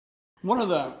One of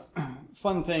the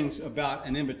fun things about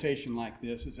an invitation like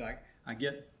this is I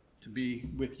get to be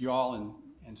with you all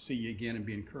and see you again and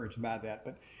be encouraged by that.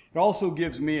 But it also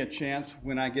gives me a chance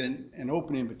when I get an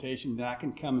open invitation that I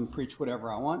can come and preach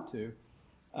whatever I want to,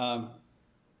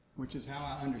 which is how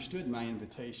I understood my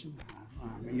invitation.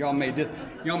 Y'all may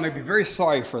be very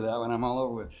sorry for that when I'm all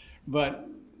over with. But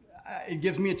it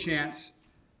gives me a chance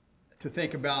to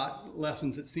think about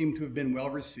lessons that seem to have been well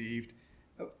received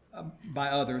by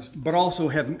others, but also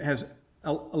has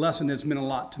a lesson that's meant a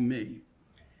lot to me.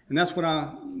 And that's what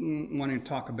I want to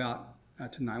talk about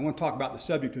tonight. I want to talk about the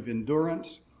subject of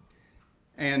endurance.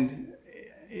 And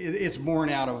it's born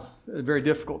out of a very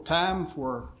difficult time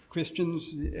for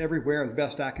Christians everywhere, as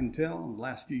best I can tell. The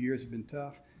last few years have been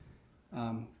tough.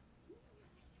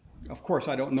 Of course,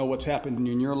 I don't know what's happened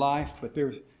in your life, but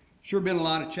there's sure been a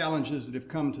lot of challenges that have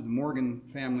come to the Morgan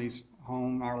family's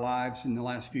home, our lives in the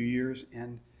last few years.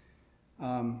 And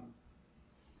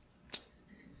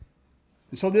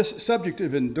so this subject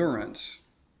of endurance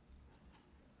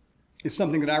is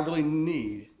something that I really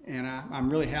need. And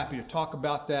I'm really happy to talk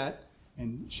about that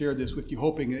and share this with you,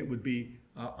 hoping it would be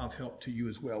of help to you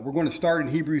as well. We're going to start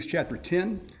in Hebrews chapter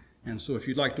 10. And so if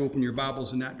you'd like to open your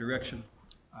Bibles in that direction,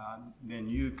 then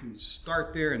you can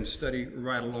start there and study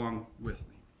right along with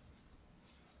me.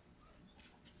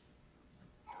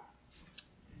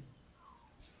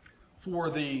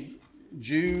 For the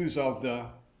Jews of the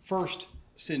first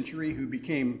century who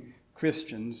became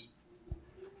Christians,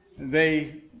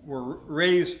 they were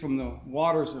raised from the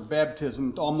waters of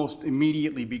baptism to almost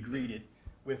immediately be greeted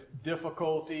with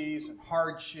difficulties and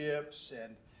hardships,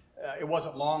 and it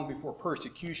wasn't long before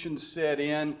persecution set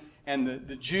in, and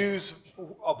the Jews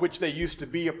of which they used to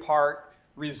be a part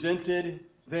resented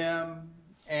them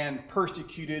and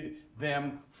persecuted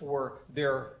them for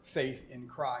their faith in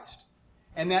Christ.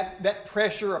 And that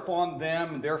pressure upon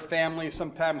them and their families,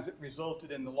 sometimes it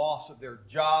resulted in the loss of their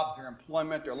jobs, their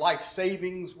employment, their life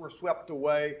savings were swept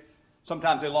away.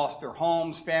 Sometimes they lost their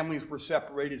homes, families were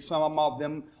separated. Some of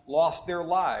them lost their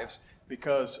lives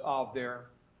because of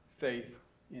their faith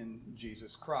in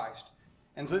Jesus Christ.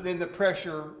 And so then the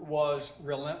pressure was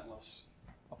relentless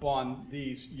upon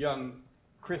these young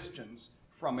Christians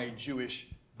from a Jewish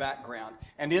background.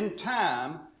 And in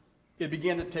time, it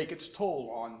began to take its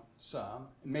toll on some.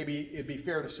 Maybe it'd be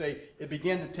fair to say it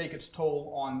began to take its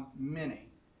toll on many.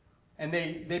 And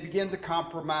they began to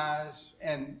compromise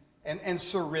and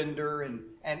surrender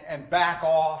and back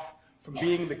off from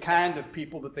being the kind of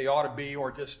people that they ought to be,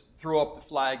 or just throw up the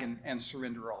flag and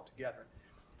surrender altogether.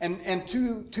 And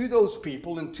to those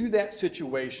people and to that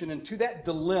situation and to that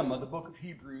dilemma, the book of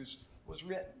Hebrews was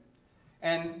written.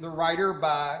 And the writer,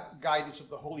 by guidance of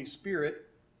the Holy Spirit,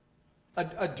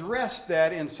 addressed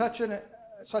that in such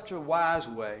a wise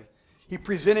way. He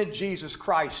presented Jesus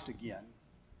Christ again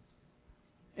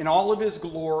in all of his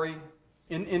glory,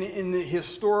 in the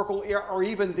historical or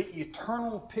even the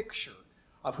eternal picture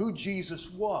of who Jesus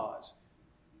was,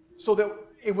 so that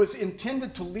it was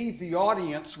intended to leave the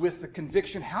audience with the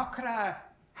conviction: how could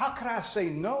I say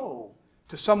no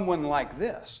to someone like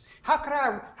this? How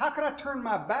could I turn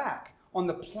my back on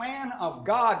the plan of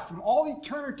God from all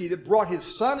eternity that brought his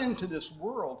Son into this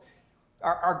world,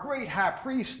 our great high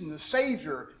priest and the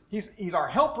Savior? He's our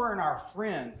helper and our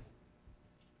friend.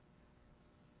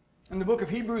 And the book of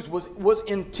Hebrews was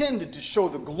intended to show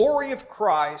the glory of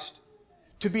Christ,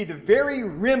 to be the very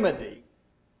remedy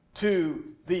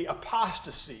to the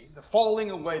apostasy, the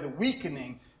falling away, the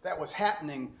weakening that was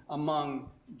happening among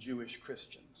Jewish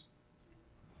Christians.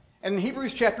 And in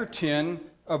Hebrews chapter 10,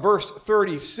 verse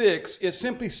 36, it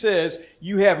simply says,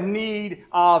 "You have need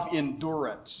of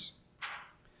endurance,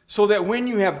 so that when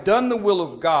you have done the will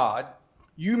of God,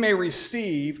 you may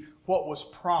receive what was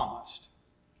promised."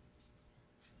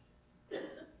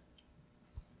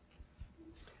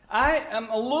 I am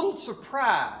a little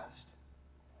surprised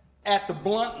at the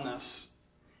bluntness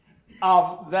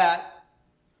of that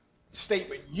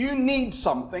statement. You need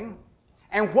something,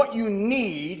 and what you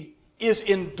need is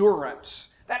endurance.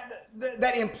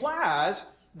 That implies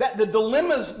that the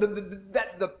dilemmas,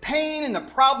 that the pain and the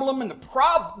problem and the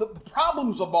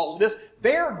problems of all of this,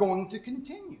 they're going to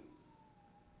continue.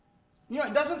 You know,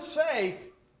 it doesn't say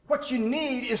what you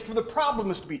need is for the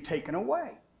problems to be taken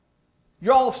away.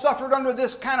 You all have suffered under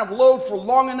this kind of load for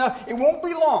long enough. It won't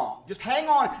be long. Just hang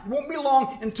on. It won't be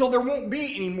long until there won't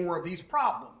be any more of these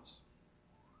problems.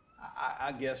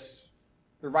 I guess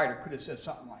the writer could have said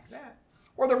something like that.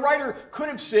 Or the writer could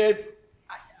have said,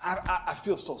 I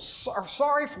feel so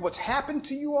sorry for what's happened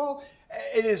to you all.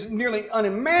 It is nearly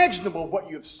unimaginable what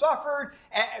you've suffered.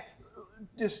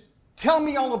 Just tell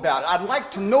me all about it. I'd like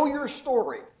to know your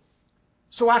story.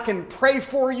 so I can pray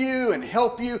for you and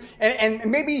help you. And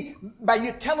maybe by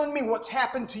you telling me what's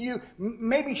happened to you,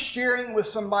 maybe sharing with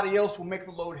somebody else will make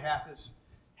the load half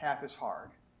as hard.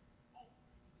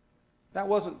 That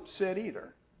wasn't said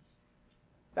either.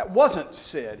 That wasn't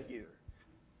said either.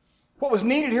 What was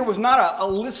needed here was not a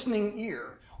listening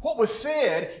ear. What was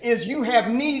said is you have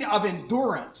need of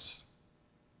endurance.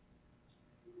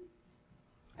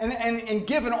 And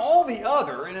given all the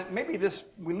other, and maybe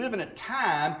we live in a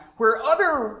time where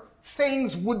other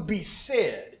things would be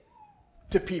said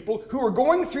to people who are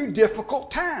going through difficult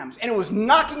times. And it was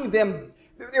knocking them,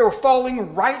 they were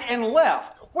falling right and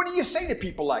left. What do you say to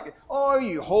people like it? Oh,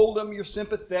 you hold them, you're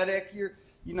sympathetic, you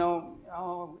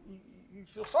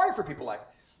feel sorry for people like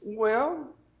that.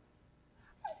 Well,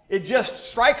 it just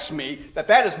strikes me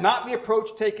that is not the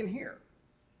approach taken here.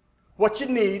 What you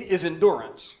need is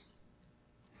endurance.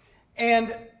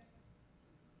 And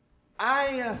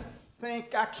I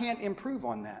think I can't improve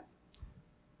on that.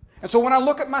 And so when I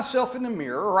look at myself in the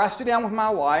mirror, or I sit down with my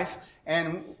wife,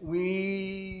 and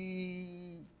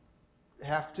we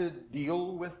have to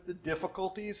deal with the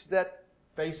difficulties that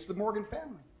face the Morgan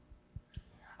family,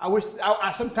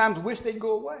 I sometimes wish they'd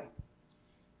go away.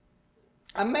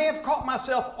 I may have caught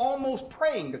myself almost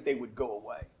praying that they would go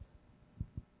away.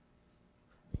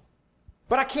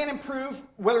 But I can't improve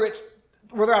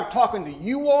whether I'm talking to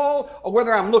you all, or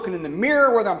whether I'm looking in the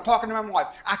mirror, whether I'm talking to my wife.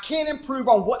 I can't improve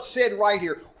on what's said right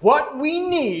here. What we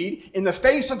need in the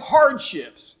face of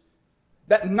hardships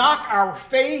that knock our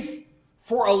faith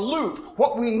for a loop,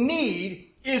 what we need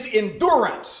is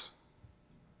endurance.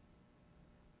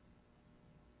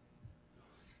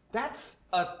 That's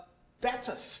a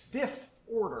stiff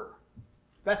order.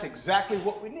 That's exactly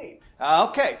what we need.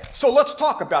 Okay, so let's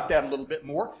talk about that a little bit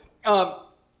more.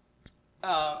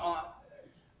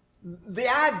 The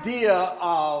idea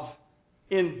of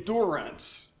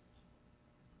endurance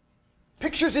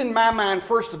pictures in my mind,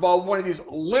 first of all, one of these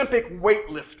Olympic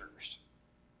weightlifters.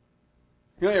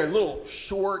 You know, they're little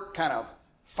short, kind of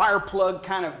fire plug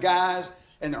kind of guys,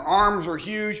 and their arms are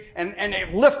huge, and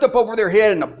they lift up over their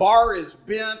head, and the bar is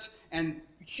bent, and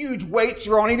huge weights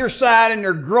are on either side, and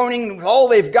they're groaning with all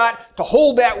they've got to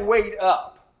hold that weight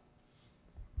up.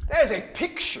 That is a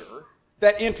picture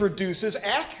that introduces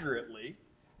accurately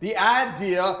the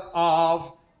idea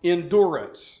of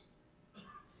endurance.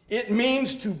 It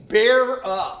means to bear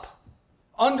up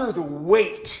under the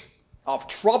weight of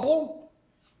trouble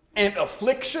and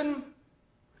affliction.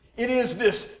 It is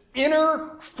this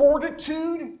inner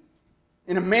fortitude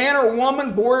in a man or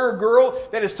woman, boy or girl,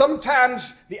 that is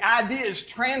sometimes the idea is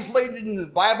translated in the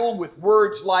Bible with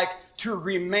words like to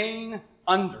remain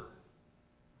under.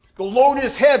 The load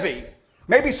is heavy.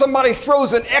 Maybe somebody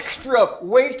throws an extra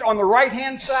weight on the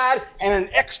right-hand side and an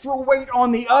extra weight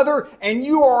on the other, and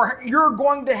you're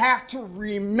going to have to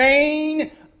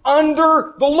remain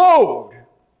under the load.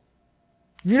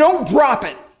 You don't drop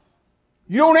it.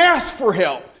 You don't ask for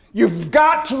help. You've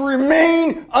got to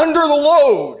remain under the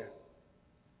load.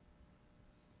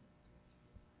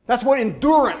 That's what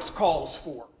endurance calls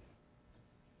for.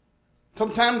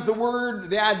 Sometimes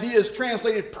the idea is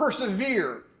translated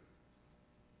persevere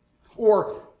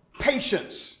or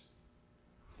patience.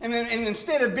 And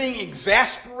instead of being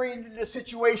exasperated at a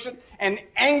situation and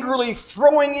angrily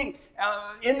throwing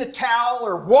in the towel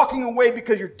or walking away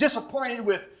because you're disappointed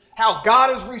with how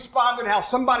God has responded, how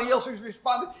somebody else has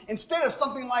responded, instead of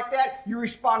something like that, you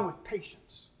respond with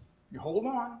patience. You hold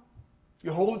on.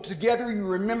 You hold it together. You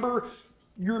remember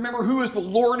who is the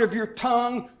Lord of your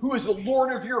tongue, who is the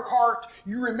Lord of your heart.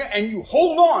 And you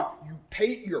hold on.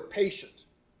 You're patient.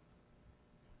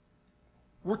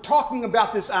 We're talking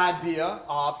about this idea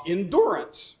of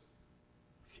endurance.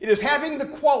 It is having the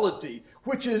quality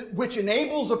which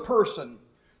enables a person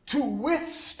to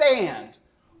withstand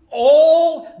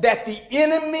all that the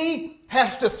enemy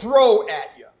has to throw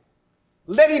at you.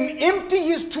 Let him empty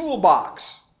his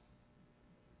toolbox.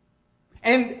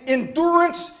 And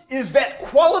endurance is that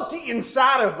quality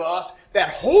inside of us that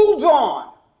holds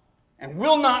on and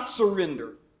will not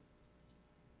surrender.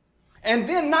 And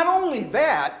then not only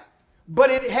that, but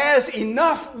it has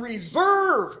enough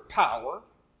reserve power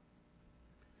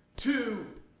to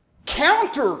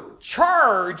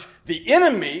countercharge the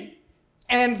enemy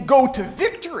and go to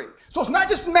victory. So it's not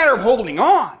just a matter of holding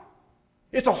on.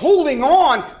 It's a holding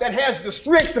on that has the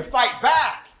strength to fight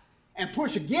back and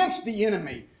push against the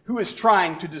enemy who is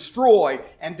trying to destroy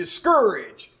and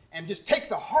discourage and just take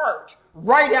the heart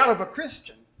right out of a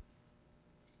Christian.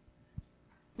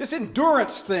 This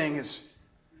endurance thing is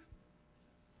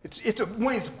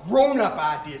one of these grown-up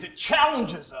ideas. It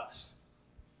challenges us.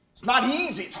 It's not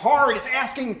easy. It's hard. It's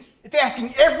asking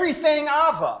everything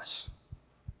of us.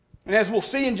 And as we'll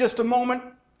see in just a moment,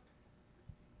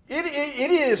 it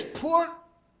is put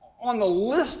on the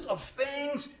list of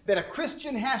things that a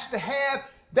Christian has to have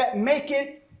that make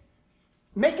it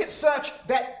such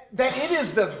that it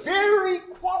is the very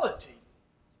quality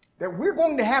that we're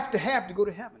going to have to go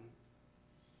to heaven.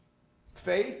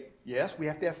 Faith, yes. We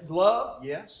have to have love,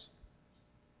 yes.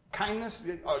 Kindness,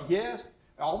 yes.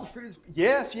 All the fruit,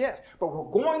 yes, yes. But we're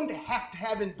going to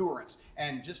have endurance.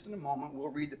 And just in a moment, we'll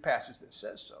read the passage that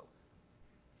says so.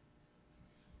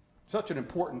 Such an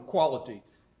important quality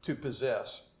to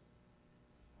possess.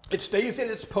 It stays at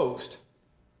its post.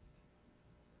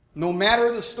 No matter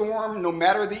the storm, no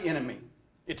matter the enemy.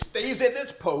 It stays at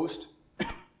its post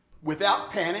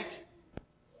without panic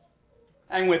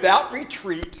and without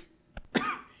retreat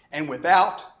and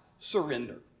without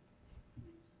surrender.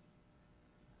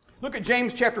 Look at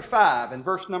James chapter 5 and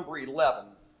verse number 11.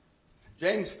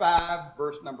 James 5,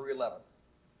 verse number 11.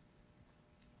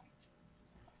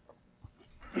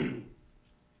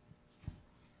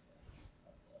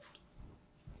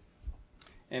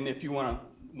 And if you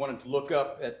wanted to look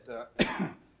up at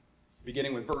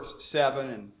beginning with verse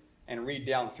 7 and read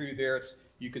down through there,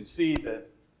 you can see that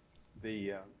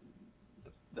the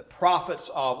prophets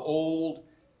of old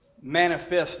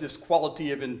manifest this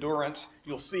quality of endurance.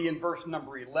 You'll see in verse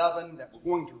number 11 that we're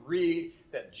going to read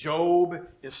that Job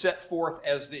is set forth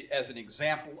as an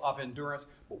example of endurance.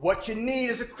 But what you need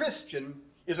as a Christian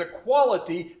is a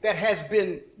quality that has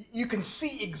been, you can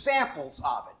see examples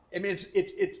of it. I mean,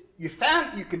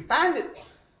 you can find it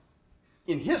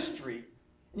in history,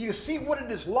 and you can see what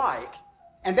it is like,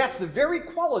 and that's the very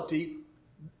quality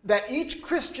that each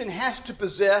Christian has to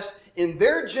possess in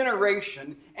their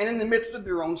generation and in the midst of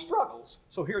their own struggles.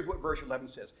 So here's what verse 11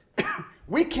 says.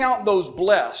 We count those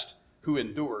blessed who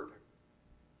endured.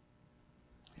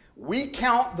 We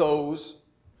count those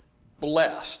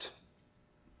blessed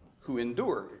who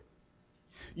endured.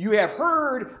 You have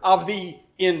heard of the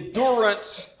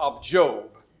endurance of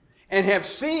Job and have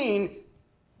seen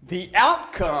the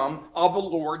outcome of the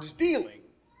Lord's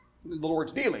dealings,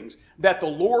 that the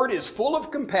Lord is full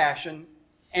of compassion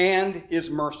and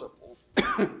is merciful.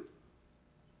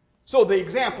 So the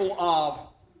example of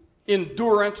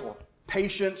endurance or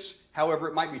patience, however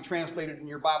it might be translated in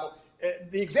your Bible,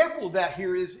 the example of that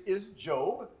here is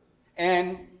Job.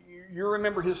 And you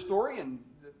remember his story in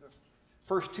the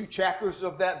first 2 chapters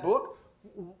of that book.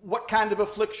 What kind of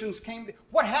afflictions came to him?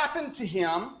 What happened to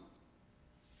him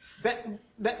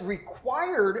that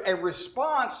required a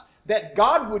response that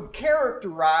God would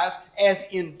characterize as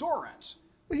endurance?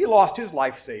 Well, he lost his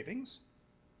life savings.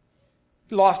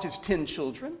 He lost his 10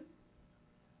 children.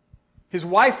 His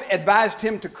wife advised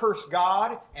him to curse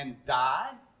God and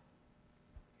die.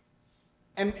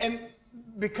 And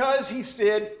because he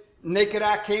said, naked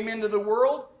I came into the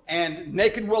world, and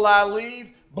naked will I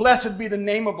leave, blessed be the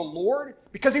name of the Lord.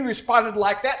 Because he responded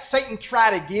like that, Satan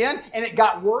tried again, and it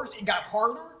got worse, it got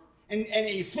harder, and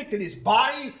he afflicted his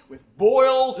body with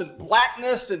boils and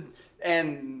blackness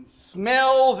and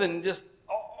smells and just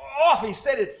off. He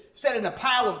sat in a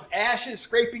pile of ashes,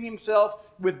 scraping himself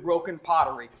with broken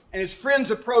pottery. And his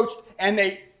friends approached, and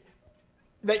they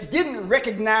didn't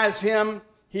recognize him.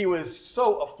 He was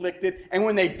so afflicted. And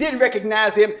when they did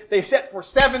recognize him, they sat for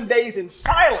 7 days in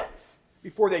silence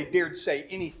before they dared say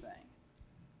anything.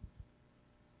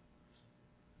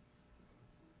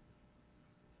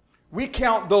 We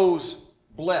count those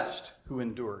blessed who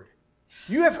endured.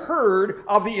 You have heard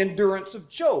of the endurance of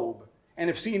Job and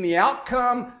have seen the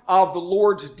outcome of the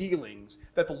Lord's dealings,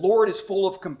 that the Lord is full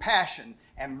of compassion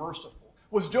and merciful.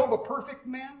 Was Job a perfect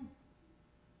man?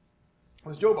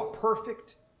 Was Job a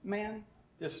perfect man?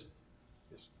 This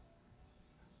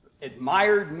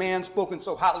admired man spoken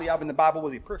so highly of in the Bible,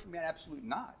 was he a perfect man? Absolutely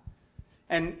not.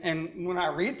 And when I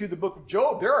read through the book of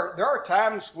Job, there are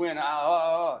times when,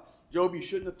 Job, you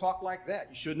shouldn't have talked like that.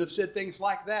 You shouldn't have said things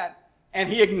like that. And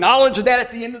he acknowledged that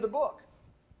at the end of the book.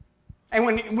 And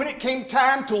when it came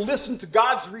time to listen to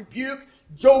God's rebuke,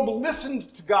 Job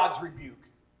listened to God's rebuke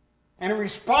and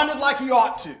responded like he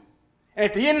ought to. And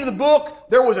at the end of the book,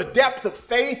 there was a depth of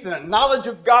faith and a knowledge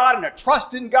of God and a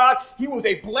trust in God. He was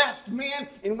a blessed man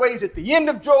in ways at the end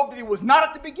of Job that he was not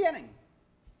at the beginning.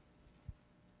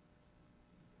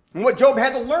 And what Job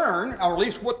had to learn, or at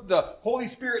least what the Holy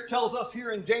Spirit tells us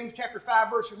here in James chapter 5,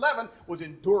 verse 11, was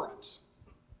endurance.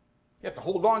 You have to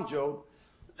hold on, Job.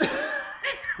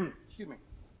 Excuse me.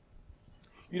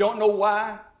 You don't know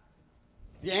why.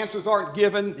 The answers aren't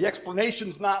given. The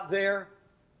explanation's not there.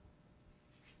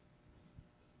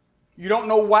 You don't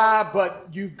know why, but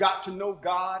you've got to know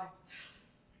God.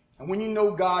 And when you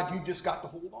know God, you just got to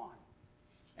hold on.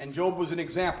 And Job was an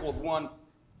example of one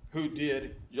who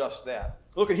did just that.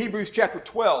 Look at Hebrews chapter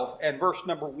 12 and verse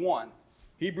number 1.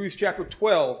 Hebrews chapter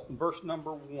 12 and verse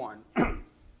number 1.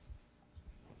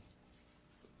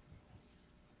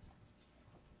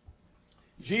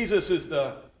 Jesus is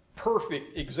the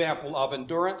perfect example of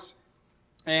endurance,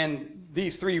 and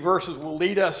these 3 verses will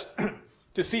lead us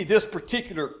to see this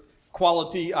particular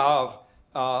quality of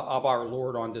our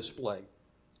Lord on display.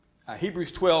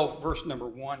 Hebrews 12, verse number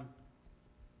 1.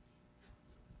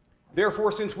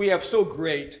 Therefore, since we have so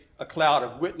great a cloud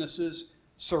of witnesses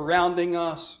surrounding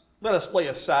us, let us lay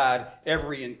aside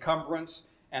every encumbrance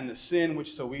and the sin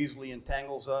which so easily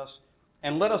entangles us,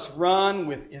 and let us run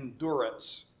with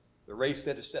endurance the race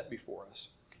that is set before us,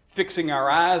 fixing our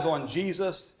eyes on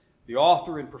Jesus, the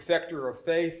author and perfecter of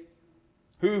faith,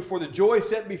 who for the joy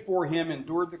set before him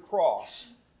endured the cross,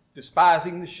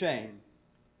 despising the shame,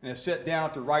 and is set down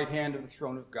at the right hand of the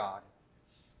throne of God.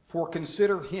 For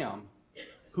consider him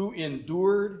who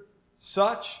endured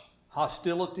such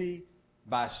hostility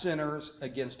by sinners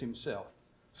against himself,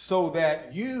 so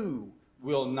that you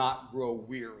will not grow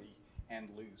weary and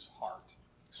lose heart.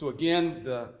 So again,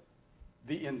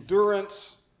 the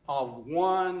endurance of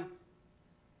one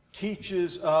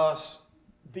teaches us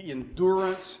the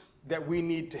endurance that we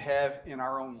need to have in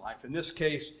our own life. In this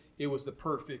case, it was the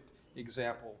perfect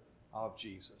example of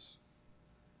Jesus.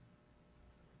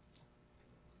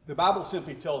 The Bible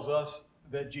simply tells us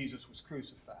that Jesus was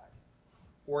crucified.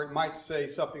 Or it might say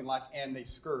something like, and they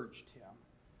scourged him.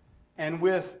 And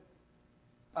with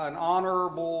an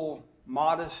honorable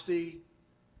modesty,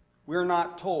 we're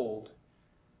not told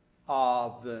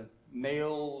of the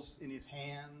nails in his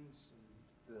hands,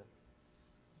 and the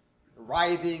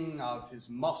writhing of his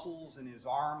muscles in his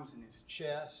arms and his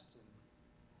chest. And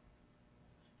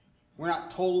we're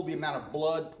not told the amount of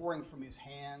blood pouring from his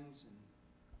hands and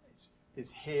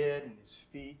his head and his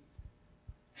feet.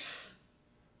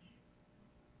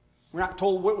 We're not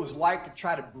told what it was like to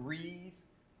try to breathe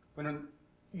when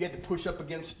you had to push up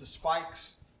against the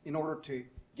spikes in order to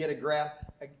get a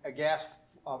gasp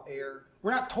of air.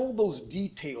 We're not told those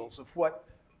details of what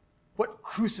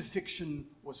crucifixion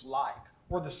was like,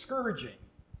 or the scourging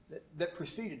that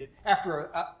preceded it. After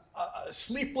a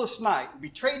sleepless night,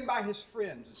 betrayed by his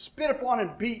friends, spit upon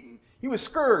and beaten, he was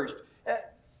scourged,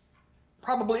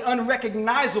 probably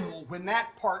unrecognizable when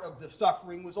that part of the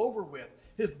suffering was over with.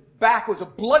 His back was a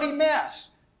bloody mess.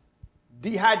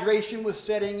 Dehydration was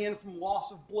setting in from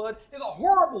loss of blood. It's a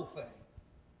horrible thing.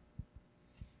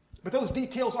 But those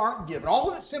details aren't given.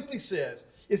 All of it simply says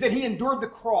is that he endured the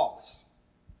cross.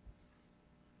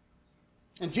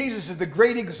 And Jesus is the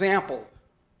great example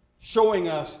showing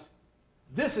us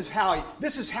this is how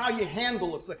you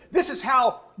handle affliction. This is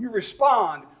how you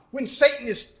respond when Satan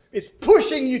is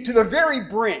pushing you to the very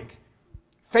brink.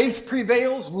 Faith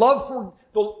prevails, love for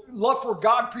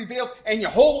God prevails, and you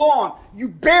hold on. You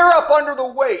bear up under the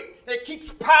weight. It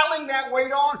keeps piling that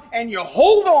weight on, and you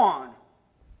hold on.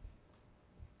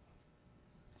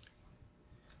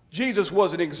 Jesus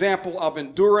was an example of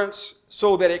endurance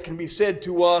so that it can be said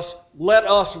to us, let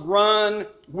us run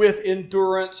with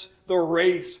endurance the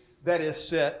race that is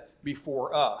set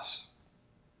before us.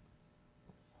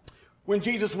 When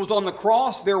Jesus was on the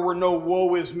cross, there were no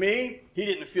woe is me. He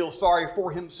didn't feel sorry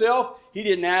for himself. He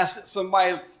didn't ask that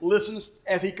somebody listens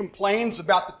as he complains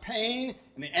about the pain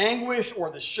and the anguish or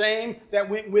the shame that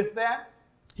went with that.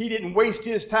 He didn't waste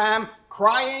his time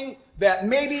crying that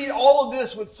maybe all of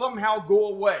this would somehow go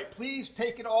away. Please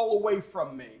take it all away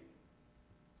from me.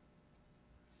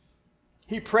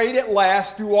 He prayed at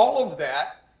last through all of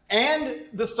that and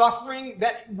the suffering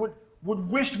that would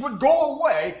wish would go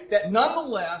away, that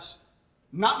nonetheless,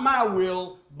 not my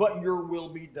will, but your will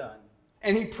be done.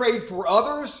 And he prayed for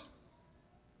others,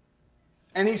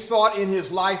 and he sought in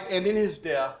his life and in his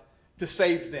death to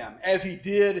save them, as he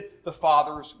did the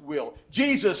Father's will.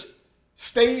 Jesus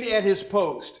stayed at his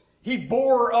post. He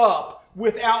bore up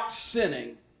without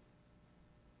sinning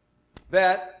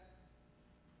that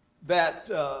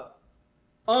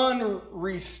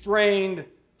unrestrained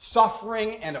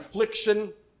suffering and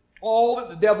affliction, all that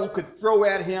the devil could throw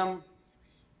at him.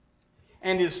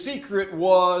 And his secret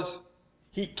was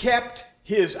he kept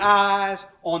his eyes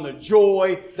on the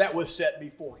joy that was set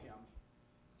before him.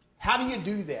 How do you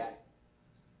do that?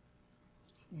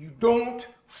 You don't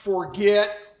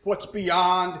forget what's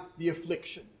beyond the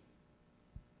affliction.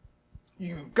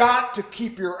 You've got to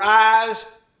keep your eyes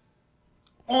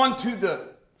onto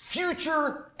the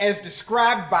future as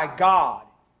described by God.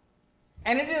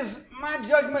 And it is my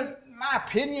judgment, my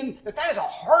opinion, that is a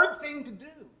hard thing to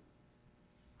do.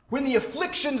 When the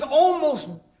afflictions almost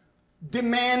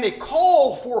demand, they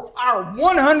call for our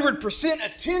 100%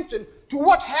 attention to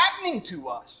what's happening to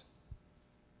us.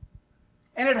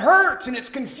 And it hurts, and it's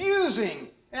confusing,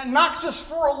 and it knocks us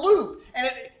for a loop, and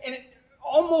it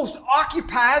almost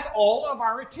occupies all of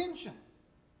our attention.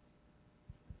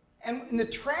 And the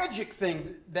tragic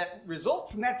thing that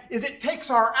results from that is it takes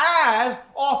our eyes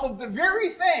off of the very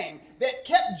thing that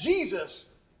kept Jesus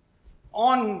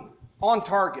on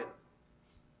target.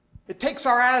 It takes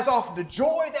our eyes off of the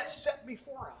joy that's set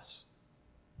before us.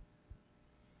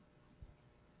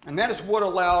 And that is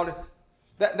what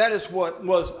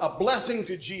was a blessing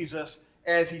to Jesus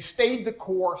as he stayed the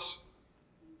course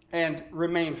and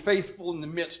remained faithful in the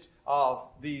midst of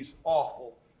these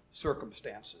awful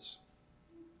circumstances.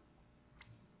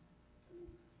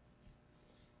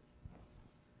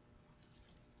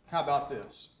 How about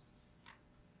this?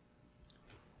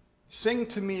 Sing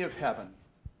to me of heaven.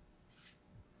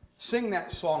 Sing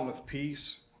that song of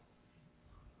peace.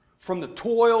 From the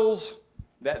toils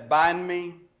that bind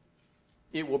me,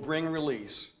 it will bring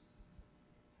release.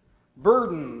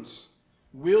 Burdens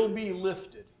will be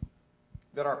lifted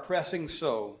that are pressing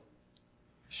so.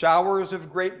 Showers of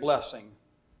great blessing,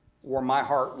 or my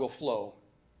heart will flow.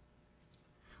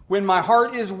 When my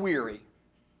heart is weary,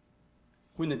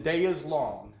 when the day is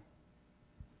long,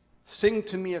 sing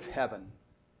to me of heaven.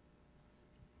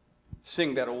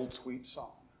 Sing that old sweet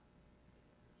song.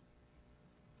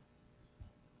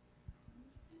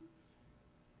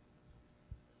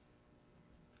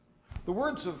 The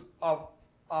words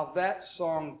of that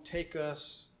song take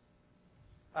us,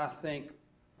 I think,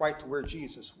 right to where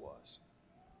Jesus was.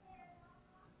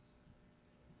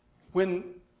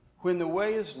 When the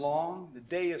way is long, the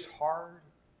day is hard,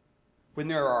 when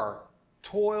there are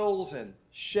toils and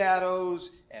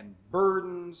shadows and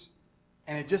burdens,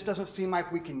 and it just doesn't seem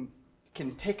like we can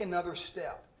take another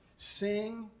step,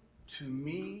 sing to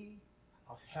me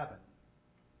of heaven.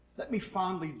 Let me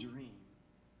fondly dream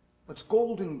of its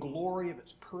golden glory, of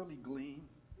its pearly gleam.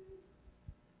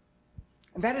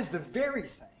 And that is the very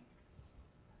thing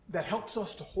that helps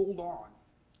us to hold on,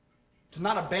 to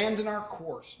not abandon our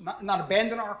course, not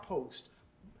abandon our post,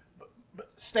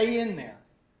 but stay in there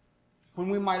when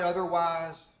we might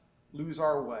otherwise lose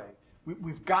our way.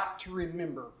 We've got to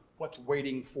remember what's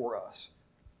waiting for us.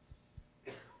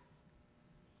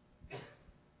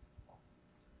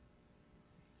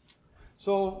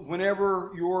 So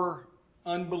whenever your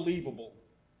unbelievable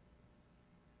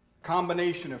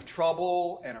combination of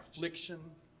trouble and affliction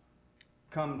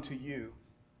come to you,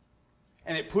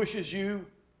 and it pushes you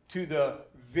to the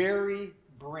very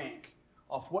brink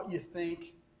of what you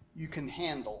think you can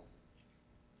handle,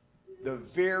 the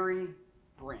very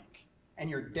brink, and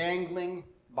you're dangling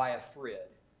by a thread.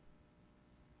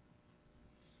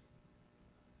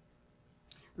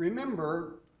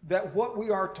 Remember that what we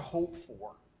are to hope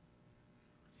for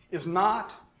is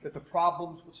not that the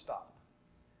problems would stop.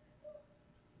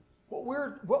 What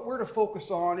we're to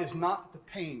focus on is not that the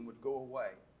pain would go away,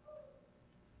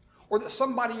 or that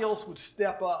somebody else would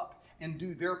step up and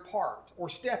do their part, or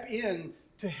step in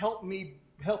to help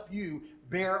you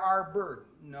bear our burden.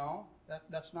 No,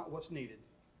 that's not what's needed.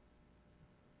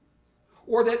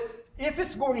 Or that if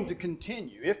it's going to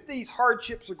continue, if these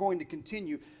hardships are going to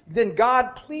continue, then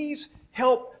God, please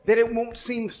help that it won't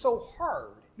seem so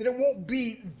hard, that it won't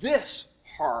be this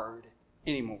hard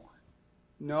anymore.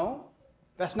 No,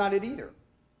 that's not it either.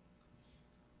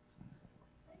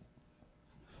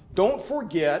 Don't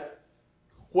forget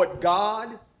what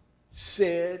God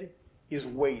said is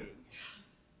waiting.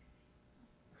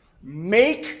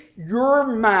 Make your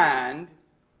mind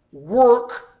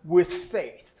work with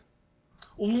faith.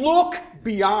 Look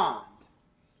beyond.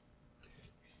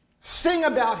 Sing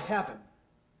about heaven.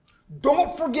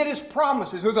 Don't forget His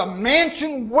promises. There's a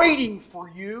mansion waiting for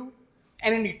you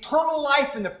and an eternal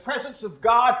life in the presence of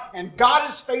God, and God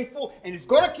is faithful and He's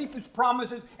going to keep His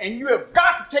promises, and you have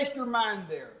got to take your mind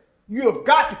there. You have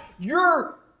got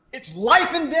to, it's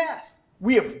life and death.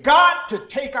 We have got to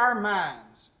take our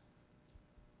minds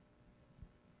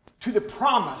to the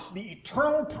promise, the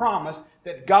eternal promise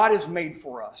that God has made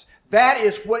for us. That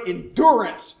is what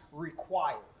endurance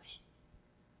requires.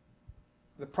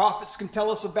 The prophets can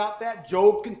tell us about that.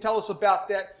 Job can tell us about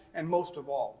that. And most of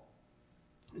all,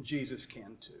 Jesus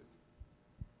can too.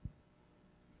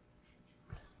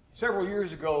 Several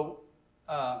years ago,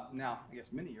 now I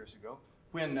guess many years ago,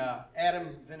 when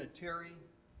Adam Vinatieri,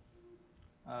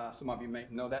 some of you may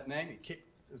know that name, he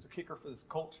was a kicker for the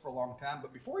Colts for a long time.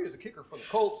 But before he was a kicker for the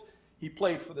Colts, he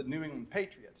played for the New England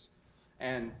Patriots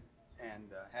and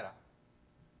had a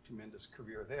tremendous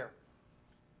career there.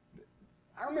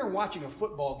 I remember watching a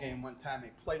football game one time.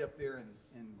 They played up there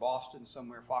in Boston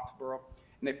somewhere, Foxborough,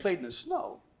 and they played in the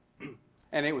snow.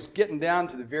 And it was getting down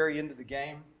to the very end of the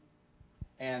game.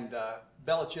 and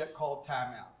Belichick called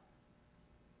timeout.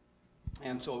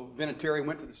 And so Vinatieri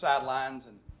went to the sidelines,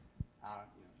 and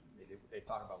they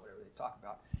talk about whatever they talk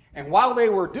about. And while they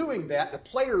were doing that, the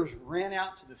players ran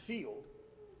out to the field,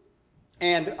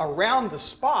 and around the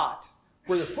spot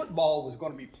where the football was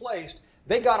going to be placed,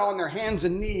 they got on their hands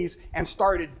and knees and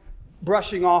started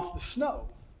brushing off the snow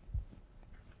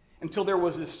until there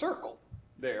was this circle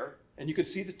there, and you could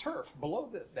see the turf below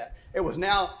that. It was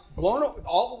now blown,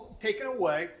 all taken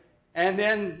away, and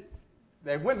then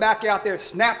they went back out there,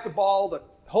 snapped the ball, the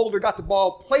holder got the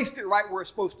ball, placed it right where it's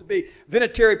supposed to be.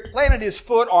 Vinatieri planted his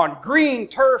foot on green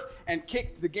turf and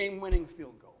kicked the game-winning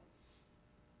field goal.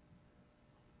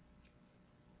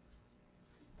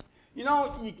 You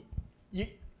know,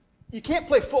 you can't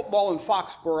play football in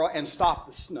Foxborough and stop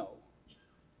the snow.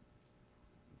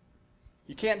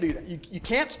 You can't do that. You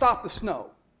can't stop the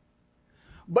snow.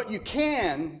 But you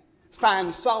can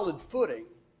find solid footing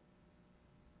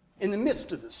in the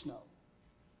midst of the snow.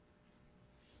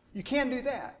 You can do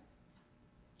that.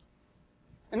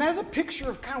 And that is a picture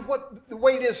of kind of what the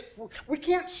way it is. We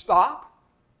can't stop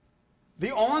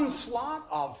the onslaught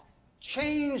of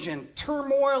change and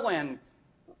turmoil and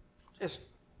just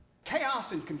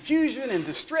chaos and confusion and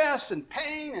distress and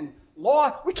pain and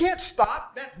loss. We can't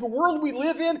stop. That's the world we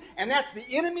live in, and that's the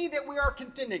enemy that we are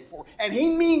contending for. And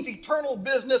he means eternal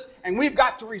business, and we've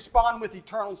got to respond with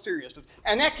eternal seriousness.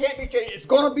 And that can't be changed. It's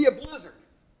going to be a blizzard.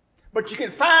 But you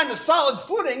can find a solid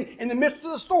footing in the midst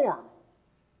of the storm.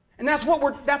 And that's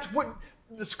what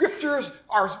the scriptures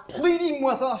are pleading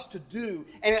with us to do.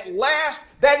 And at last,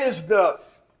 that is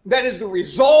the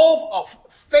resolve of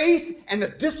faith and the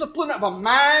discipline of a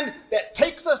mind that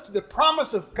takes us to the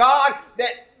promise of God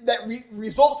that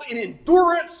results in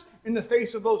endurance in the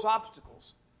face of those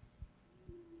obstacles.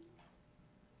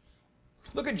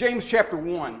 Look at James chapter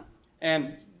 1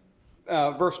 and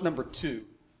verse number 2.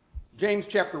 James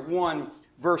chapter 1,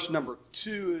 verse number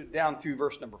 2 down through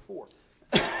verse number 4.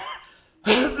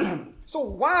 So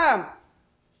why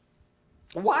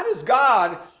does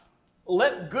God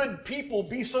let good people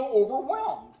be so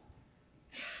overwhelmed?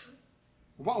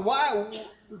 Why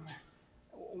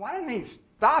didn't he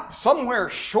stop somewhere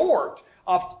short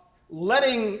of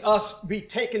letting us be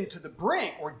taken to the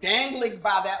brink or dangling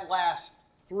by that last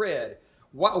thread?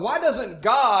 Why doesn't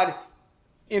God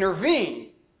intervene?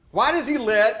 Why does he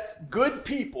let good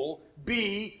people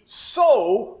be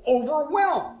so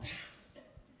overwhelmed?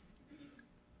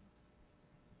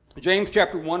 James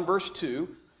chapter 1, verse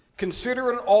 2,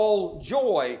 consider it all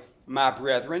joy, my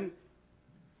brethren.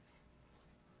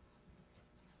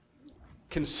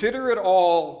 Consider it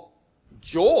all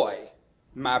joy,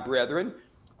 my brethren,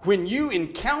 when you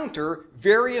encounter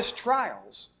various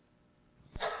trials,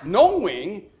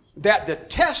 knowing that the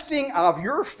testing of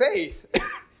your faith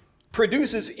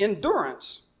produces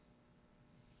endurance.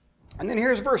 And then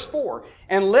here's verse 4.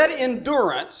 And let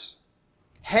endurance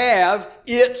have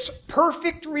its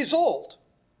perfect result,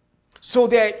 so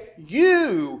that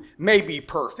you may be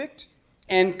perfect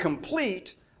and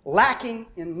complete, lacking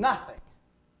in nothing.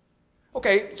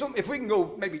 Okay, so if we can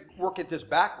go maybe work at this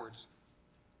backwards.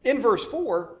 In verse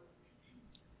 4,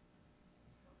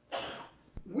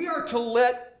 we are to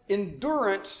let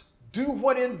endurance do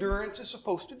what endurance is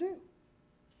supposed to do.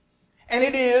 And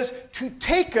it is to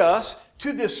take us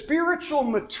to the spiritual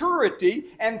maturity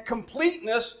and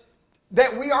completeness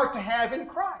that we are to have in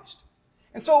Christ.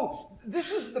 And so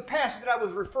this is the passage that I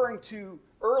was referring to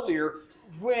earlier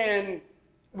when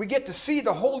we get to see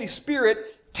the Holy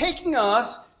Spirit taking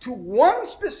us to one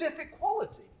specific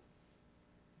quality.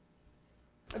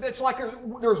 It's like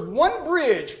there's one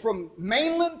bridge from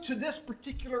mainland to this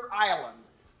particular island.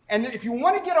 And if you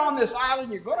want to get on this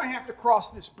island, you're going to have to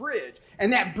cross this bridge.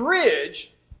 And that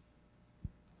bridge,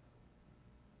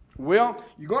 well,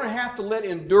 you're going to have to let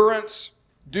endurance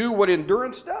do what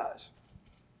endurance does.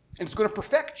 And it's going to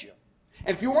perfect you.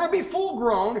 And if you want to be full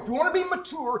grown, if you want to be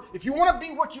mature, if you want to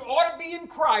be what you ought to be in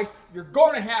Christ, you're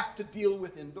going to have to deal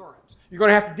with endurance. You're going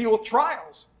to have to deal with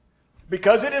trials.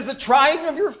 Because it is a trying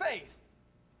of your faith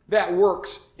that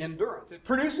works endurance. It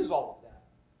produces all of that.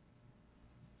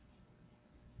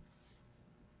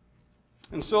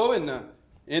 And so in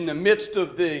the midst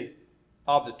of the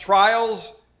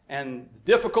trials and the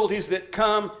difficulties that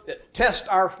come, that test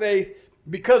our faith,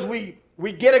 because we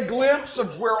get a glimpse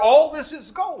of where all this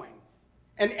is going.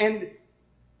 And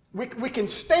we can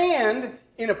stand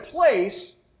in a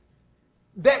place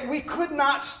that we could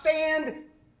not stand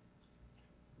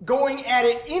going at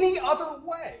it any other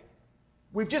way.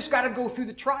 We've just got to go through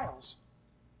the trials.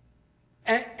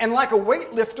 And like a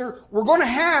weightlifter, we're going to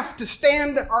have to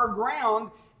stand our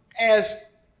ground as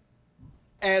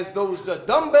as those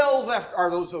dumbbells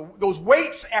or those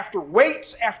weights after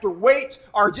weights after weights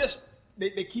are just,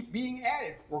 they keep being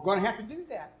added. We're going to have to do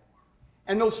that.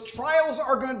 And those trials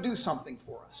are going to do something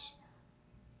for us.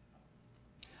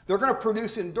 They're going to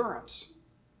produce endurance.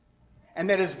 And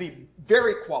that is the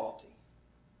very quality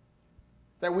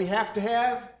that we have to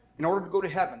have in order to go to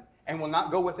heaven, and will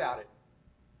not go without it.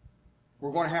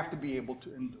 We're going to have to be able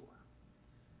to endure.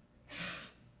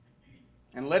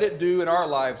 And let it do in our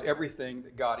lives everything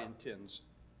that God intends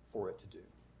for it to do.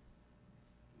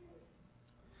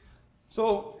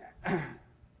 So,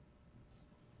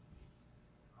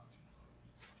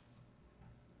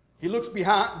 he looks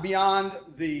beyond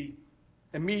the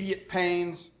immediate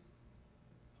pains.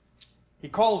 He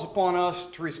calls upon us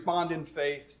to respond in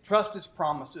faith, trust his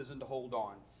promises, and to hold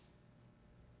on.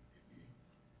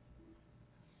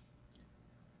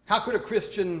 How could a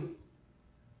Christian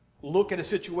look at a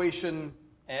situation,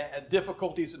 at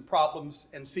difficulties and problems,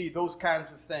 and see those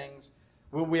kinds of things?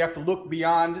 Well, we have to look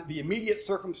beyond the immediate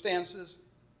circumstances.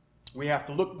 We have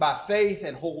to look by faith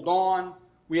and hold on.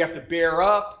 We have to bear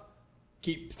up,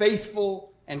 keep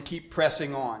faithful, and keep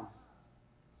pressing on.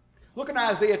 Look at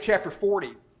Isaiah chapter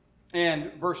 40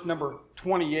 and verse number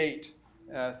 28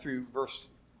 through verse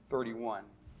 31.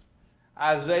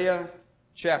 Isaiah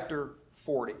chapter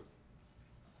 40.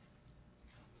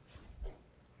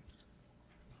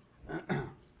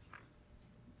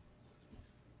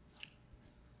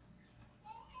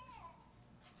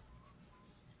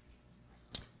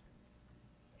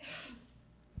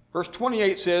 Verse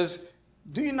 28 says,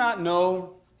 "Do you not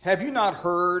know, have you not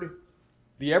heard,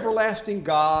 the everlasting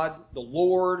God, the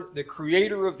Lord, the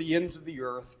creator of the ends of the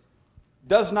earth,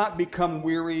 does not become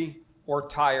weary or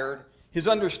tired. His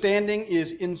understanding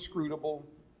is inscrutable.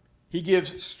 He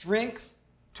gives strength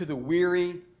to the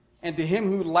weary, and to him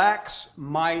who lacks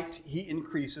might, he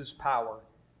increases power.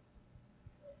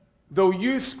 Though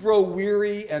youths grow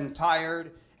weary and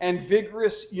tired, and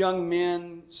vigorous young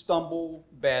men stumble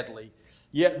badly,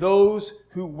 yet those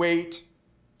who wait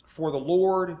for the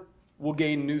Lord will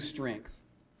gain new strength.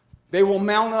 They will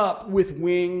mount up with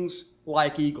wings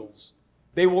like eagles.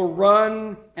 They will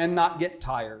run and not get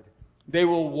tired. They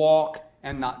will walk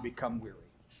and not become weary."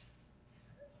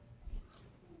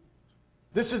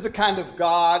 This is the kind of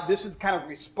God, this is the kind of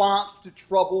response to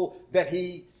trouble that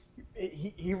he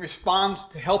responds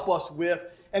to help us with.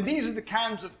 And these are the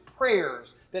kinds of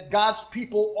prayers that God's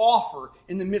people offer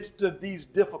in the midst of these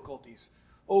difficulties.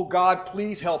 Oh God,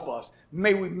 please help us.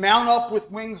 May we mount up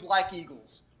with wings like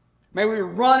eagles. May we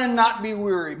run and not be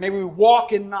weary. May we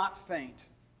walk and not faint.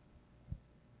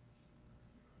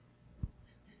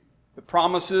 The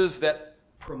promises that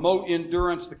promote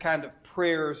endurance, the kind of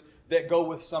prayers that go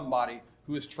with somebody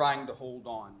who is trying to hold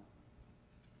on.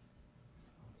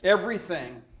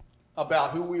 Everything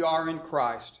about who we are in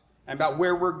Christ and about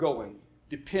where we're going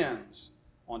depends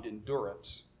on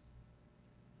endurance.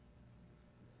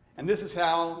 And this is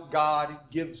how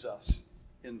God gives us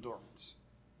endurance.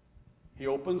 He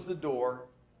opens the door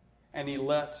and he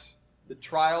lets the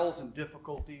trials and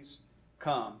difficulties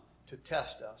come to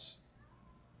test us,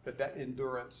 that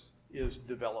endurance is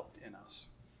developed in us.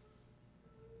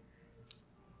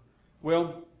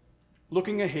 Well,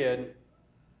 looking ahead,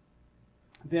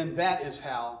 then that is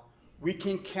how we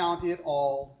can count it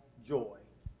all joy.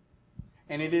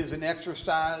 And it is an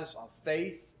exercise of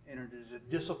faith, and it is a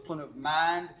discipline of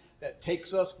mind that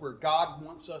takes us where God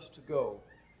wants us to go.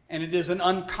 And it is an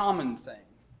uncommon thing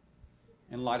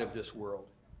in light of this world.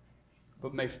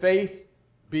 But may faith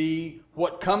be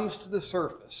what comes to the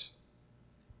surface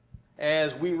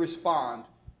as we respond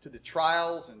to the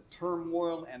trials and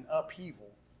turmoil and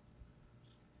upheaval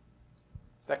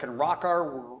that can rock our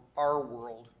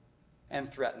world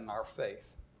and threaten our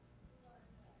faith.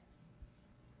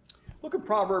 Look at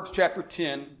Proverbs chapter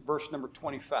 10, verse number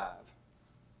 25.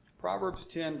 Proverbs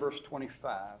 10, verse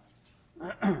 25.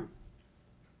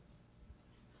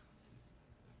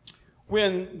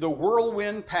 "When the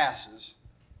whirlwind passes,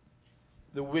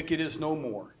 the wicked is no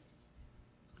more,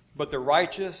 but the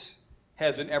righteous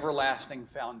has an everlasting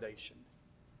foundation."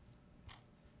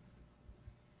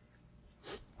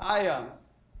 I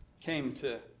came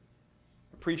to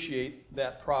appreciate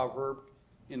that proverb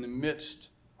in the midst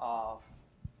of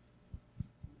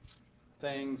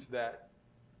things that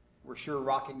were sure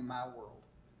rocking my world.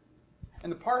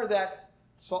 And the part of that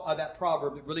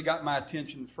proverb that really got my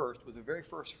attention first was the very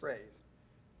first phrase.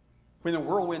 When the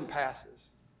whirlwind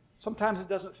passes. Sometimes it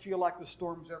doesn't feel like the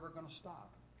storm's ever going to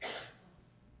stop.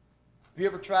 Have you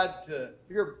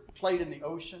ever played in the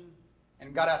ocean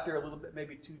and got out there a little bit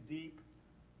maybe too deep,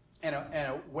 and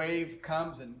a wave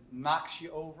comes and knocks you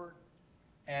over,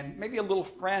 and maybe a little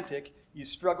frantic, you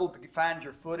struggle to find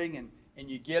your footing, and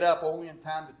you get up only in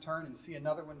time to turn and see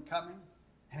another one coming,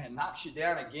 and it knocks you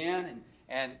down again,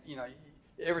 and you know,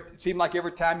 it seems like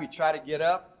every time you try to get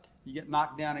up, you get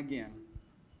knocked down again.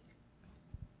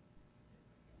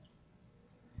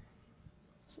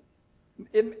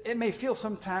 It may feel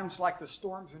sometimes like the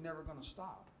storms are never going to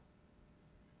stop.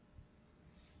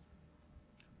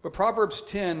 But Proverbs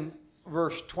 10,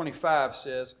 verse 25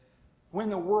 says, when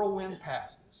the whirlwind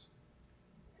passes,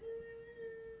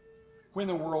 when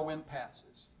the whirlwind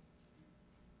passes.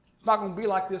 It's not going to be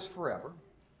like this forever.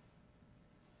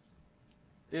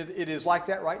 It is like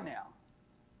that right now.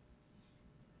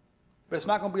 But it's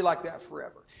not going to be like that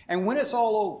forever. And when it's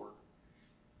all over,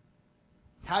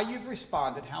 how you've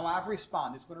responded, how I've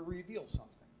responded, is going to reveal something.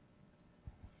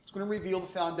 It's going to reveal the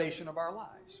foundation of our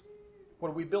lives. What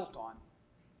are we built on?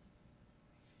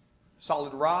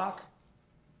 Solid rock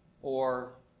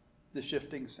or the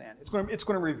shifting sand? It's going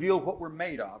to reveal what we're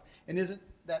made of. And isn't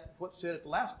that what's said at the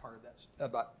last part of that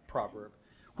about proverb?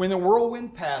 When the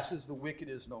whirlwind passes, the wicked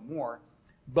is no more,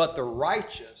 but the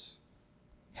righteous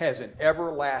has an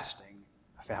everlasting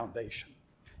foundation.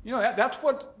 You know, that's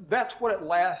what at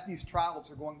last these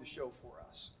trials are going to show for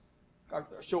us, or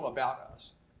show about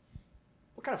us.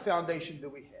 What kind of foundation do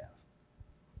we have?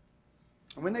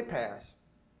 And when they pass,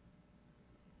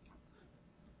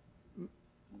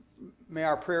 may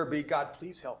our prayer be, God,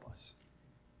 please help us.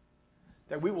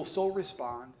 That we will so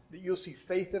respond, that you'll see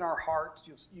faith in our hearts,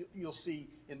 you'll see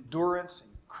endurance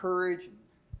and courage and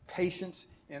patience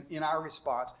in our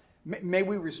response. May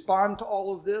we respond to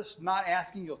all of this, not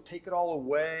asking you'll take it all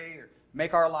away or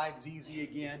make our lives easy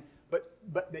again,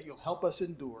 but that you'll help us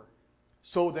endure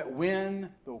so that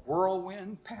when the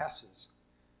whirlwind passes,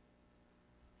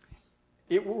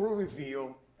 it will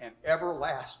reveal an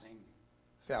everlasting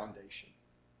foundation.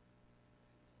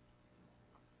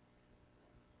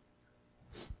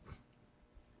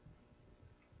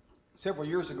 Several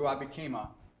years ago, I became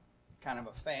a kind of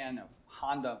a fan of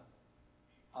Honda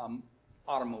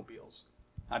automobiles.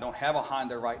 I don't have a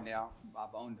Honda right now.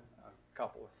 I've owned a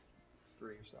couple,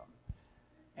 3 or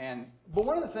something. But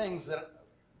one of the things that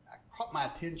caught my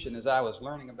attention as I was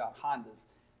learning about Hondas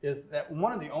is that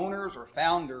one of the owners or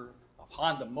founder of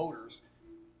Honda Motors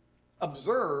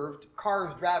observed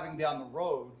cars driving down the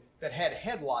road that had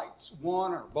headlights,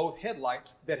 one or both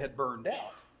headlights that had burned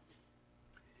out.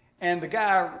 And the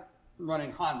guy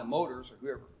running Honda Motors,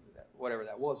 or whatever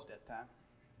that was at that time,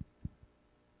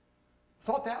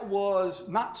 thought that was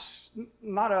not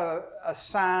a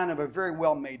sign of a very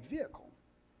well-made vehicle.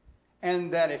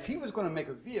 And that if he was going to make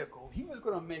a vehicle, he was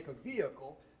going to make a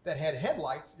vehicle that had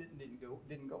headlights that didn't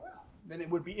go out. Then it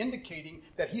would be indicating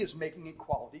that he is making a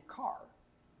quality car.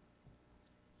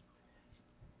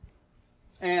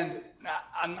 And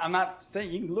I'm not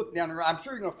saying you can look down the road. I'm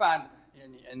sure you're going to find,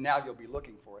 and now you'll be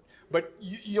looking for it. But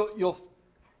you'll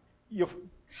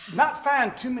not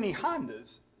find too many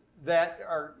Hondas that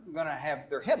are going to have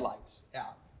their headlights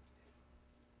out.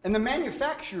 And the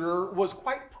manufacturer was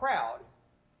quite proud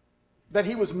that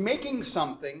he was making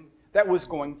something that was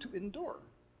going to endure.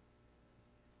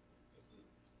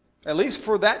 At least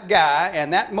for that guy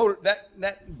and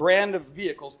that brand of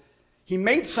vehicles, he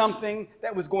made something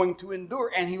that was going to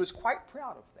endure, and he was quite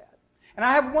proud of that. And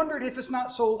I have wondered if it's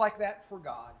not so like that for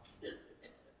God.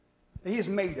 That He has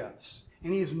made us,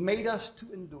 and He has made us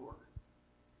to endure.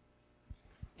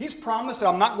 He's promised that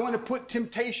I'm not going to put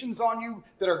temptations on you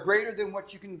that are greater than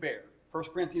what you can bear. 1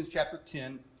 Corinthians chapter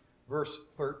 10, verse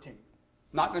 13.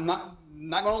 Not going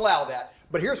to allow that.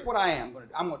 But here's what I am going to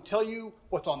do. I'm going to tell you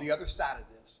what's on the other side of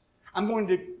this. I'm going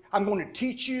to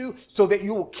teach you so that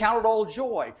you will count it all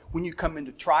joy when you come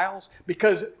into trials,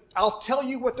 because I'll tell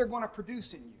you what they're going to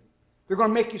produce in you. They're going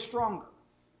to make you stronger.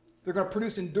 They're going to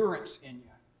produce endurance in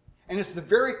you. And it's the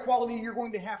very quality you're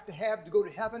going to have to go to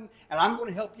heaven, and I'm going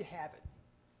to help you have it.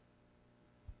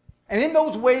 And in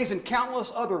those ways and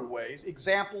countless other ways,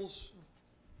 examples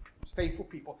of faithful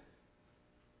people,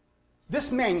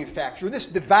 this manufacturer, this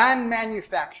divine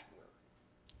manufacturer,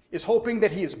 is hoping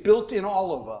that he has built in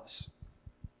all of us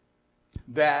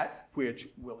that which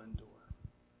will endure.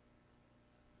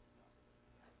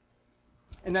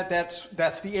 And that's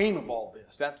the aim of all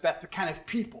this. That's the kind of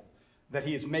people that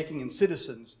he is making and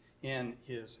citizens in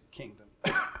his kingdom.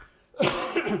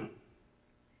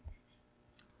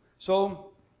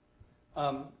 So,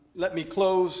 let me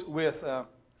close with a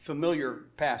familiar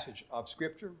passage of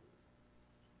Scripture.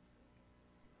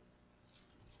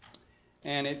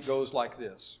 And it goes like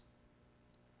this.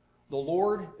 The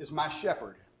Lord is my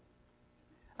shepherd.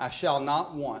 I shall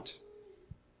not want.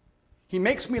 He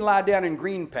makes me lie down in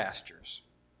green pastures.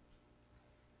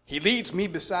 He leads me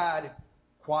beside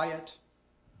quiet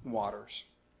waters.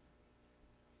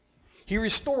 He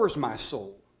restores my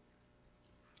soul.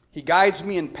 He guides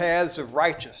me in paths of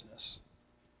righteousness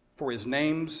for his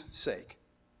name's sake.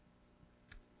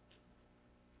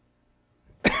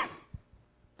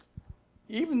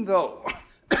 Even though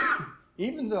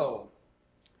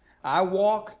I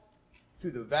walk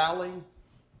through the valley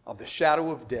of the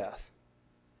shadow of death,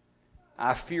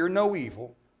 I fear no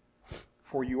evil,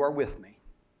 for you are with me.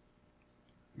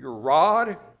 Your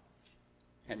rod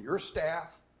and your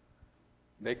staff,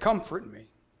 they comfort me.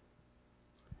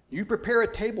 You prepare a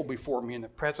table before me in the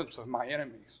presence of my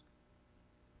enemies.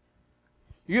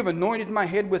 You have anointed my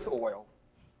head with oil.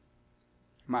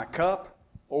 My cup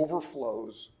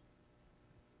overflows.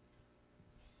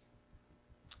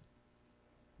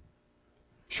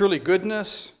 Surely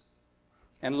goodness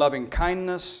and loving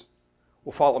kindness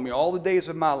will follow me all the days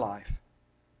of my life,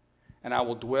 and I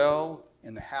will dwell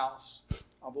in the house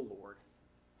of the Lord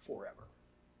forever.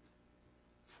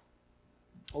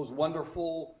 Those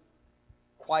wonderful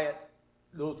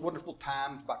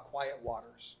times by quiet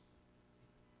waters.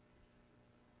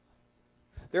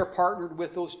 They're partnered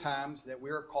with those times that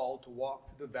we are called to walk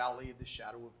through the valley of the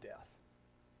shadow of death.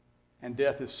 And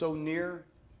death is so near,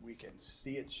 we can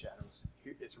see its shadows.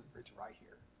 It's right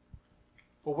here.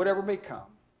 But whatever may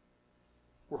come,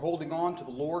 we're holding on to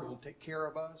the Lord who will take care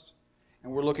of us.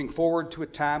 And we're looking forward to a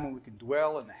time when we can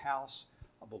dwell in the house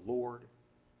of the Lord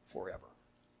forever.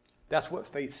 That's what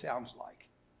faith sounds like.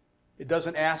 It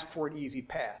doesn't ask for an easy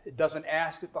path. It doesn't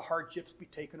ask that the hardships be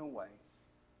taken away.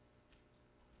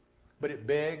 But it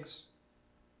begs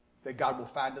that God will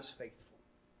find us faithful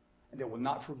and that we'll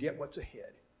not forget what's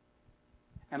ahead.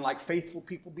 And like faithful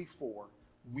people before,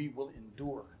 we will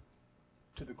endure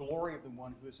to the glory of the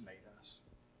one who has made us.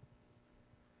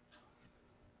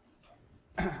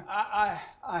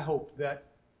 I hope that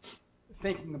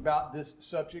thinking about this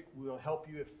subject will help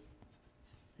you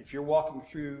if you're walking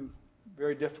through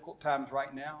very difficult times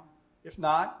right now. If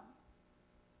not,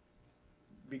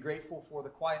 be grateful for the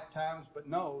quiet times, but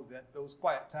know that those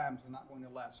quiet times are not going to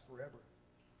last forever.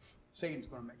 Satan's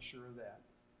going to make sure of that.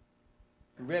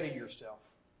 And ready yourself.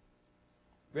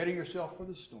 Ready yourself for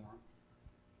the storm.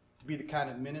 To be the kind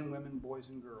of men and women, boys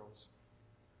and girls,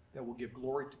 that will give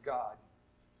glory to God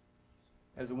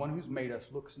as the one who's made us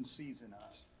looks and sees in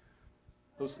us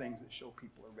those things that show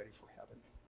people are ready for heaven.